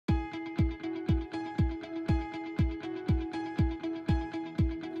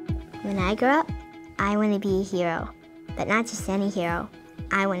When I grow up, I want to be a hero, but not just any hero.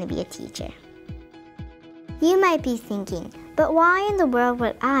 I want to be a teacher. You might be thinking, but why in the world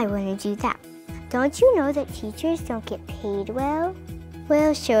would I want to do that? Don't you know that teachers don't get paid well?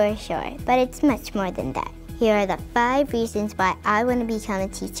 Well, sure, but it's much more than that. Here are the 5 reasons why I want to become a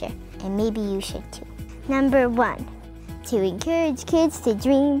teacher, and maybe you should too. Number 1, to encourage kids to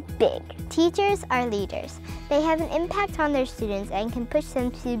dream big. Teachers are leaders. They have an impact on their students and can push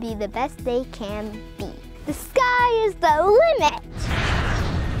them to be the best they can be. The sky is the limit!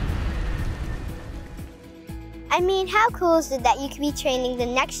 I mean, how cool is it that you could be training the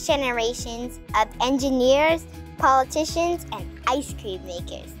next generations of engineers, politicians, and ice cream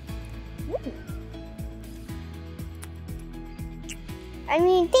makers? I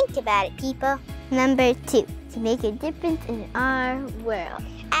mean, think about it, people. Number 2, to make a difference in our world.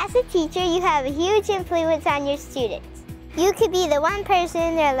 As a teacher, you have a huge influence on your students. You could be the one person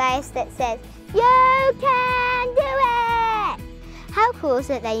in their lives that says, "You can do it!" How cool is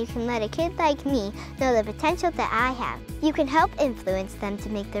it that you can let a kid like me know the potential that I have? You can help influence them to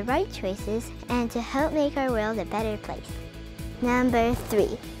make the right choices and to help make our world a better place. Number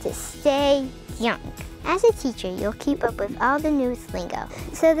 3, to stay young. As a teacher, you'll keep up with all the newest lingo,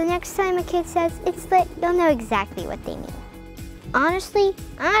 so the next time a kid says it's lit, you'll know exactly what they mean. Honestly,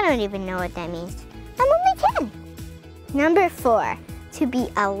 I don't even know what that means. I'm only 10. Number 4, to be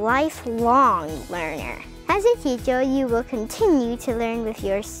a lifelong learner. As a teacher, you will continue to learn with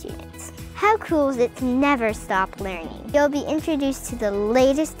your students. How cool is it to never stop learning? You'll be introduced to the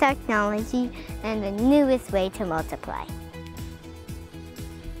latest technology and the newest way to multiply.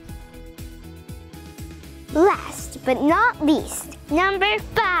 Last but not least, number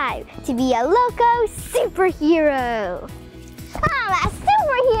 5, to be a loco superhero. I'm a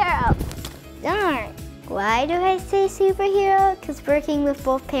superhero! Darn. Why do I say superhero? Because working with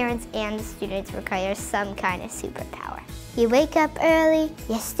both parents and the students requires some kind of superpower. You wake up early,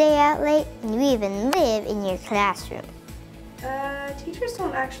 you stay out late, and you even live in your classroom. Teachers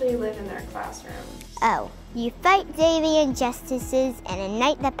don't actually live in their classrooms. Oh, you fight daily injustices and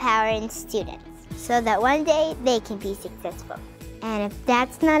ignite the power in students, so that one day they can be successful. And if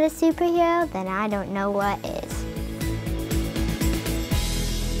that's not a superhero, then I don't know what is.